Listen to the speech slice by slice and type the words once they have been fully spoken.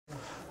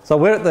So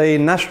we're at the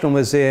National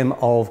Museum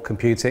of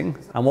Computing,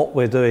 and what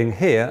we're doing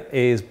here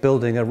is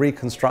building a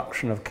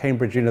reconstruction of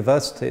Cambridge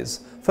University's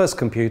first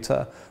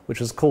computer,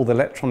 which is called the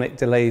Electronic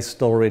Delay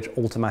Storage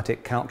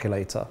Automatic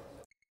Calculator.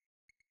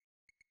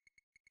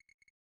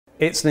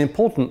 It's an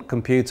important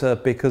computer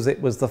because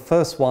it was the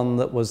first one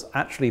that was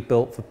actually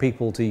built for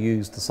people to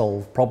use to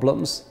solve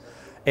problems.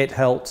 It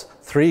helped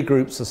 3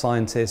 groups of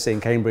scientists in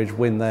Cambridge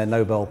win their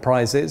Nobel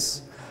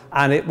Prizes.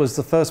 And it was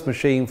the first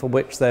machine for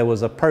which there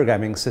was a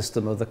programming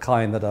system of the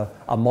kind that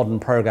a modern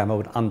programmer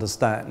would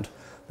understand.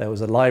 There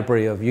was a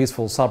library of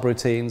useful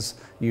subroutines.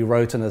 You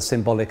wrote in a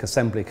symbolic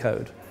assembly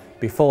code.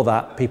 Before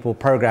that, people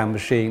programmed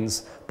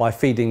machines by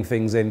feeding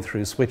things in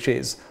through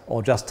switches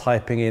or just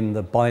typing in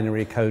the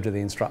binary code of the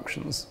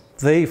instructions.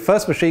 The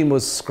first machine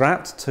was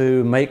scrapped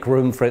to make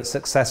room for its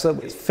successor.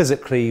 It's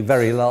physically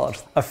very large.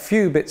 A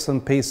few bits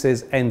and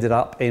pieces ended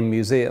up in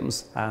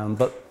museums,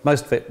 but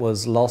most of it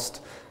was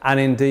lost. And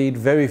indeed,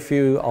 very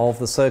few of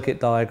the circuit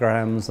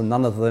diagrams and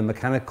none of the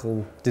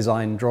mechanical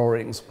design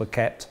drawings were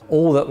kept.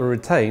 All that were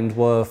retained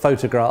were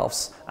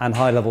photographs and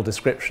high-level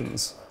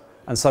descriptions.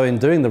 And so in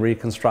doing the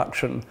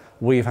reconstruction,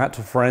 we've had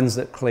to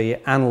forensically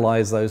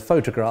analyze those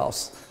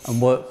photographs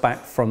and work back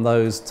from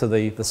those to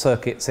the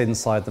circuits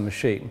inside the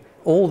machine.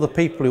 All the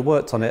people who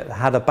worked on it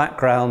had a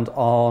background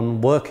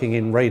on working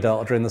in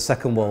radar during the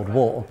Second World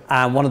War.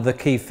 And one of the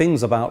key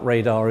things about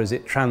radar is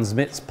it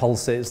transmits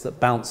pulses that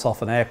bounce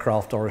off an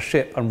aircraft or a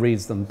ship and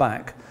reads them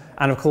back.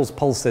 And of course,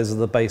 pulses are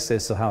the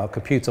basis of how a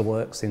computer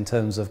works in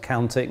terms of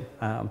counting.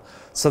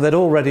 So they'd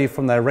already,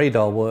 from their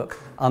radar work,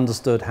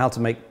 understood how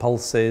to make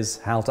pulses,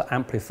 how to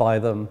amplify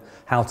them,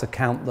 how to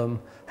count them,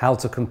 how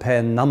to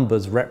compare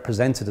numbers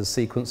represented as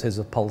sequences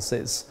of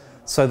pulses.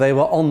 So they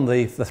were on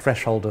the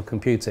threshold of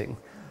computing.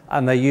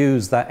 And they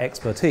used that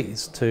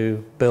expertise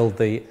to build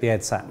the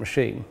EDSAC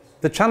machine.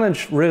 The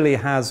challenge really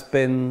has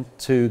been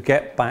to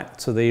get back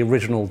to the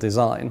original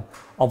design.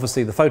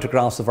 Obviously the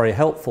photographs are very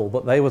helpful,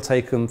 but they were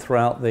taken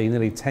throughout the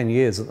nearly 10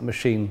 years that the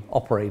machine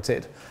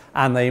operated,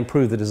 and they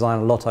improved the design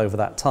a lot over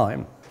that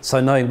time.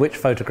 So knowing which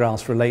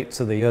photographs relate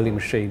to the early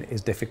machine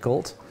is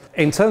difficult.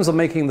 In terms of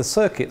making the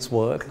circuits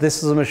work,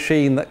 this is a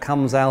machine that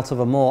comes out of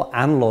a more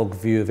analog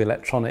view of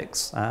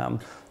electronics.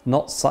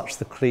 Not such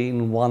the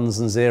clean ones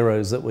and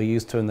zeros that we're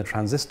used to in the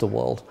transistor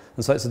world.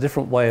 And so it's a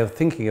different way of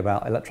thinking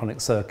about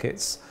electronic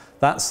circuits.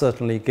 That's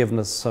certainly given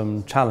us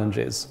some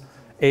challenges.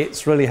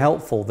 It's really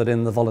helpful that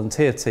in the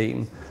volunteer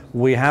team,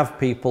 we have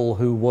people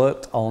who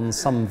worked on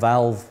some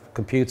valve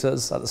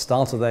computers at the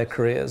start of their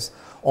careers,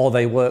 or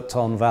they worked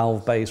on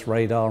valve-based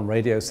radar and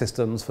radio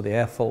systems for the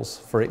Air Force,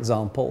 for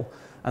example.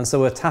 And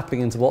so we're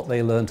tapping into what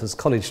they learned as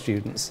college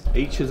students.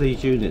 Each of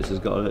these units has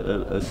got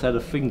a set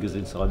of fingers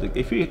inside.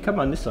 If you come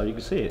on this side, you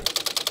can see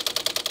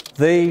it.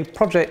 The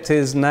project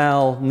is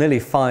now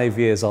nearly 5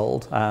 years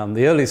old.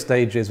 The early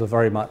stages were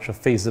very much a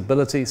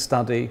feasibility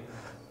study,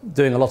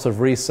 doing a lot of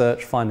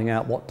research, finding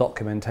out what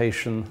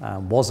documentation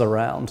was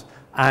around,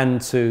 and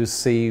to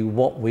see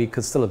what we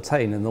could still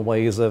obtain in the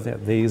ways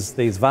of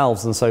these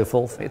valves and so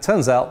forth. It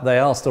turns out they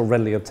are still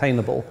readily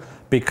obtainable.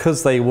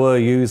 Because they were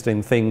used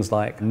in things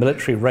like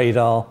military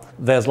radar,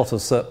 there's a lot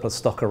of surplus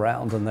stock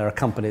around and there are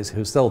companies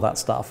who sell that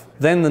stuff.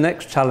 Then the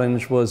next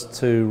challenge was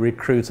to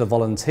recruit a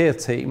volunteer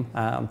team,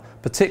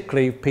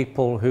 particularly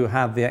people who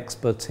had the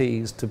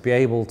expertise to be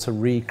able to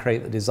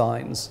recreate the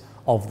designs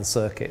of the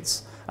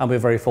circuits. And we're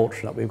very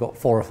fortunate, we've got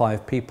 4 or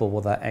 5 people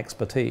with that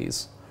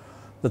expertise.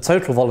 The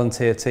total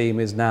volunteer team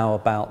is now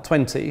about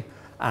 20,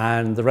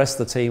 and the rest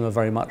of the team are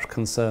very much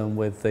concerned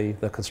with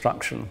the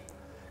construction.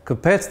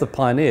 Compared to the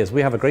pioneers,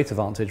 we have a great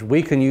advantage.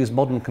 We can use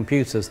modern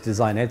computers to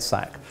design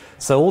EDSAC.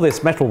 So all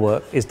this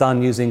metalwork is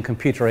done using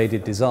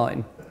computer-aided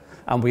design.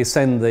 And we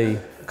send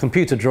the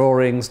computer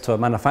drawings to a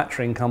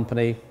manufacturing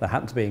company that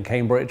happen to be in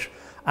Cambridge,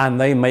 and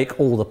they make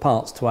all the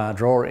parts to our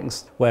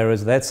drawings.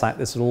 Whereas with EDSAC,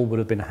 this all would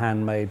have been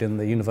handmade in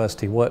the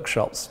university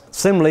workshops.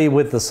 Similarly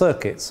with the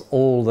circuits,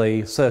 all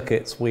the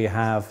circuits, we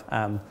have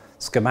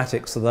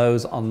schematics of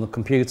those on the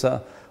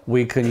computer.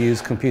 We can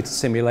use computer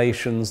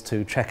simulations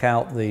to check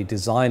out the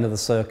design of the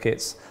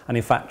circuits and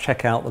in fact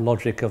check out the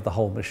logic of the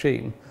whole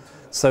machine.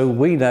 So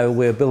we know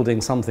we're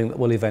building something that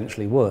will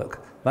eventually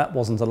work. That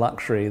wasn't a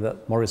luxury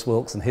that Maurice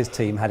Wilkes and his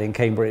team had in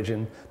Cambridge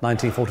in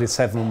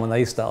 1947 when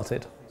they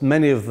started.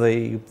 Many of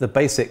the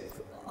basic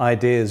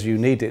ideas you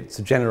needed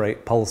to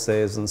generate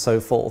pulses and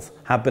so forth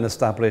have been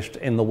established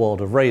in the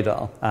world of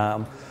radar.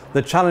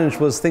 The challenge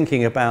was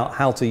thinking about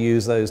how to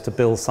use those to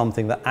build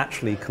something that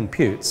actually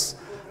computes,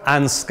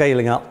 and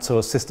scaling up to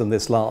a system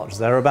this large.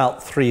 There are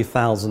about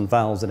 3,000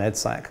 valves in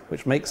EDSAC,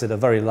 which makes it a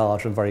very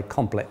large and very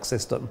complex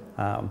system.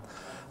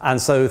 And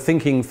so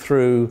thinking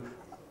through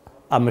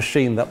a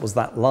machine that was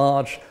that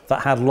large,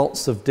 that had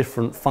lots of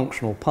different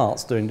functional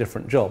parts doing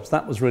different jobs,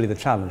 that was really the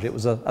challenge. It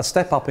was a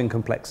step up in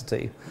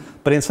complexity.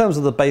 But in terms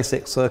of the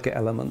basic circuit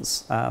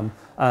elements,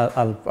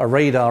 a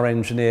radar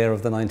engineer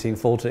of the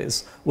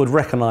 1940s would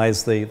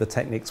recognize the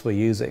techniques we're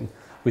using.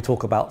 We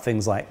talk about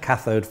things like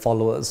cathode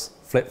followers,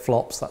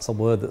 flip-flops, that's a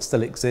word that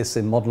still exists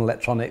in modern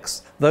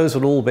electronics. Those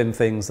would all been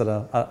things that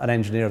an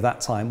engineer of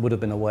that time would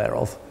have been aware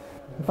of.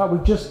 In fact,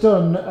 we've just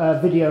done a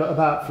video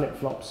about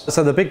flip-flops.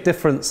 So the big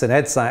difference in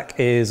EDSAC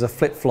is a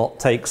flip-flop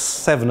takes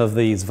 7 of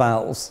these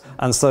valves.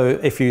 And so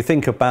if you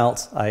think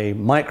about a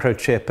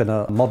microchip in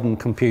a modern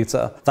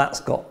computer, that's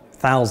got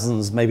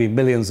thousands, maybe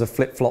millions of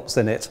flip-flops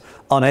in it.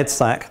 On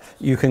EDSAC,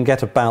 you can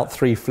get about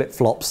 3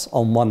 flip-flops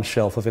on one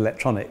shelf of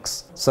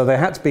electronics. So they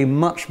had to be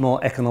much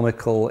more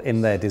economical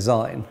in their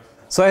design.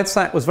 So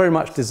EDSAC was very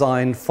much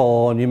designed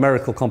for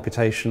numerical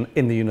computation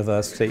in the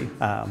university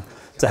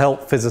to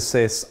help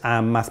physicists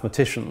and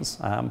mathematicians.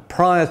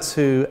 Prior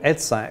to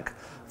EDSAC,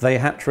 they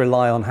had to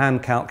rely on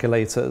hand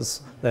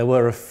calculators. There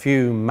were a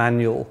few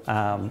manual,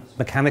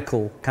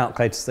 mechanical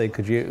calculators they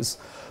could use,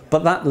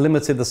 but that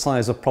limited the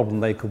size of problem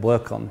they could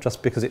work on,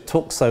 just because it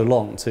took so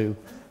long to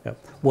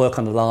work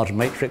on a large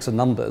matrix of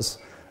numbers.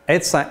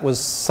 EDSAC was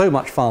so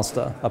much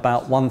faster,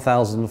 about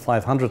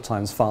 1,500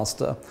 times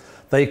faster.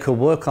 They could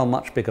work on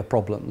much bigger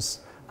problems,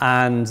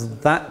 and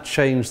that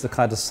changed the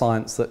kind of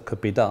science that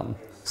could be done.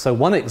 So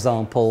one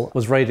example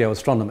was radio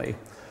astronomy.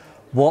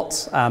 What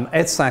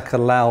EDSAC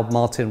allowed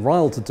Martin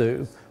Ryle to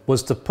do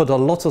was to put a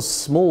lot of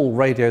small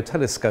radio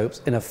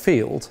telescopes in a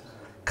field,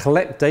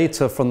 collect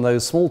data from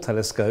those small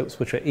telescopes,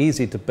 which are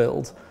easy to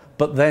build,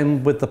 but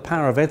then with the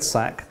power of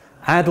EDSAC,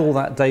 add all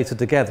that data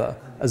together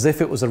as if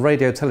it was a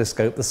radio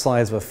telescope the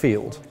size of a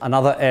field.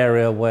 Another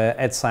area where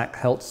EDSAC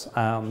helped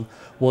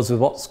was with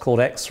what's called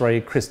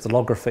X-ray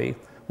crystallography,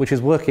 which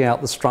is working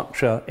out the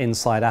structure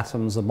inside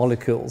atoms and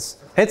molecules.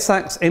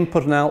 EDSAC's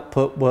input and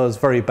output was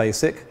very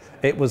basic.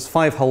 It was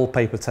 5-hole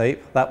paper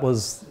tape. That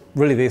was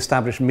really the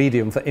established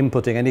medium for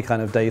inputting any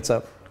kind of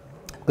data.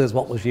 That's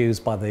what was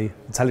used by the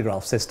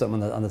telegraph system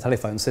and the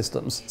telephone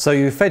systems. So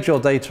you fed your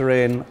data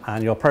in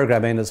and your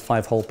program in as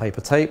 5-hole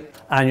paper tape,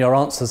 and your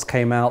answers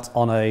came out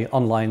on an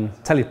online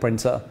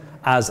teleprinter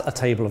as a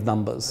table of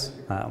numbers.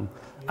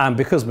 And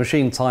because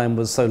machine time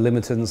was so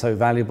limited and so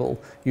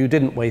valuable, you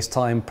didn't waste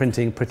time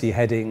printing pretty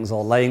headings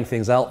or laying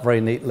things out very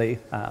neatly.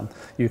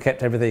 You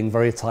kept everything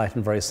very tight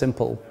and very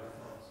simple.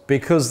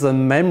 Because the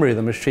memory of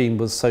the machine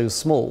was so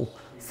small,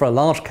 for a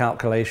large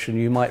calculation,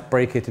 you might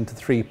break it into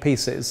 3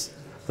 pieces.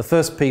 The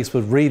first piece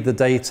would read the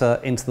data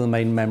into the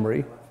main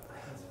memory.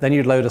 Then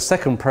you'd load a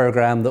second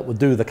program that would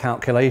do the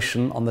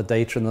calculation on the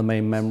data in the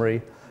main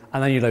memory.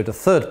 And then you load a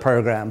third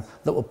program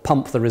that would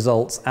pump the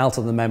results out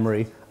of the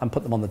memory and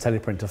put them on the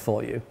teleprinter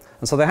for you.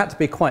 And so they had to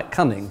be quite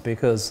cunning,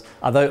 because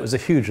although it was a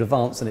huge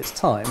advance in its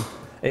time,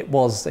 it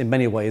was in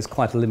many ways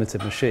quite a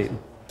limited machine.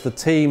 The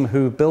team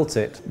who built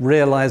it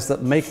realized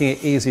that making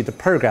it easy to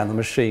program the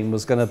machine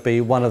was going to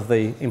be one of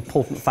the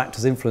important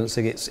factors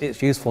influencing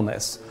its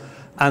usefulness.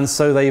 And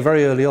so they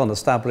very early on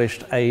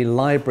established a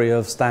library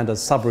of standard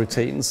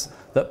subroutines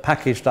that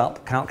packaged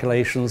up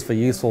calculations for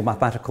useful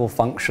mathematical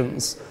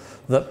functions,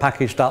 that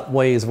packaged up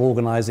ways of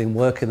organizing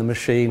work in the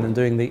machine and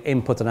doing the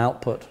input and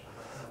output.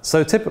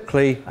 So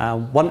typically,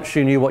 once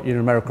you knew what your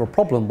numerical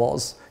problem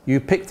was, you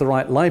picked the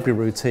right library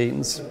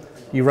routines,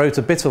 you wrote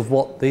a bit of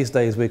what these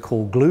days we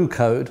call glue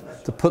code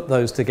to put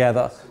those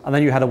together, and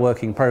then you had a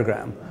working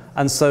program.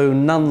 And so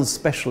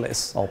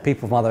non-specialists, or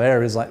people from other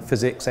areas like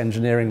physics,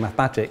 engineering,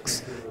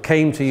 mathematics,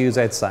 came to use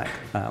EDSAC.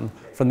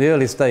 From the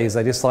earliest days,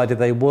 they decided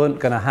they weren't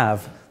going to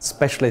have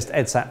specialist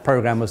EDSAC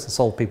programmers to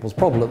solve people's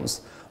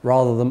problems.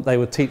 Rather than they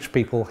would teach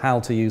people how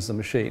to use the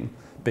machine,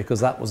 because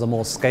that was a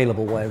more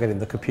scalable way of getting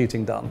the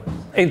computing done.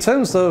 In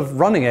terms of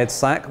running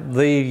EDSAC,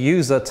 the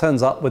user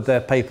turns up with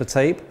their paper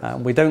tape.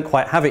 We don't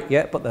quite have it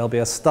yet, but there'll be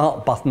a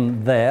start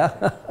button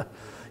there.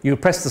 You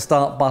press the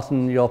start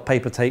button, your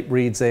paper tape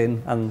reads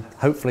in, and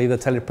hopefully the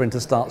teleprinter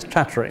starts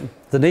chattering.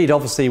 The need,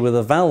 obviously, with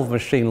a valve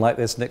machine like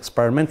this, an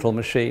experimental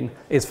machine,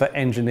 is for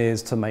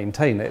engineers to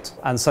maintain it.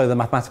 And so the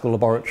mathematical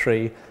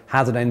laboratory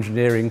had an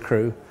engineering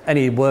crew.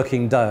 Any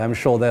working day, I'm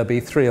sure there'll be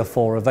 3 or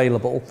 4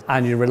 available,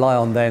 and you rely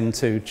on them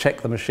to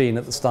check the machine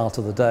at the start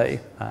of the day.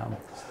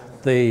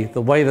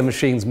 The way the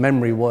machine's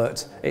memory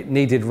worked, it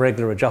needed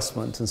regular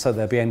adjustment, and so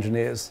there'll be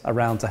engineers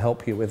around to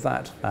help you with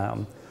that.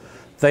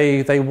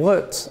 They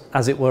worked,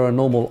 as it were, a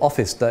normal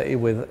office day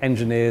with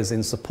engineers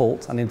in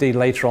support, and indeed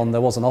later on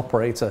there was an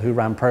operator who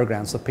ran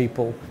programs for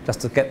people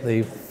just to get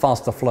the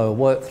faster flow of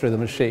work through the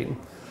machine.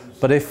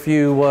 But if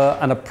you were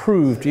an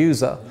approved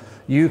user,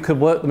 you could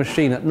work the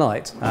machine at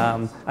night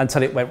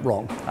until it went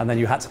wrong, and then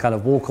you had to kind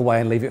of walk away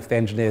and leave it for the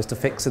engineers to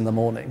fix in the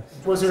morning.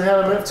 Was there an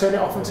element of turn it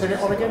off and turn it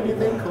on again, do you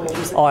think? Or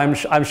was it... Oh,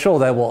 I'm sure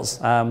there was.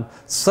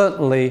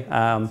 Certainly,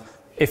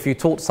 if you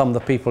talk to some of the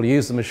people who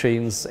use the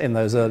machines in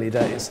those early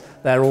days,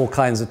 there are all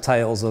kinds of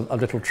tales of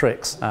little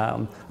tricks.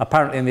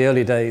 Apparently in the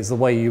early days, the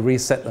way you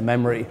reset the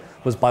memory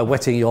was by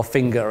wetting your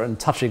finger and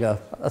touching a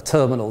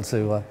terminal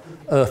to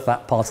earth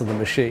that part of the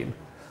machine.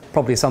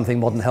 Probably something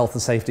modern health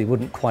and safety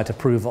wouldn't quite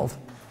approve of.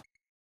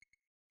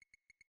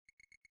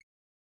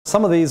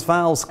 Some of these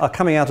valves are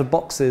coming out of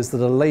boxes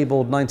that are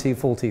labelled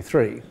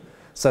 1943.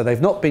 So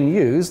they've not been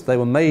used, they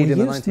were made in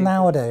the 1940s. We're used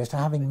nowadays to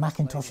having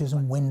Macintoshes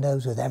and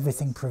Windows with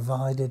everything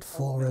provided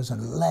for us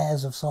and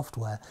layers of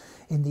software.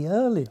 In the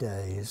early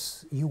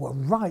days, you were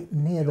right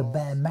near the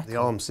bare metal. The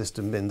ARM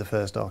system in the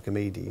first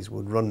Archimedes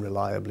would run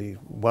reliably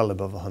well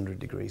above 100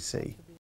 degrees C.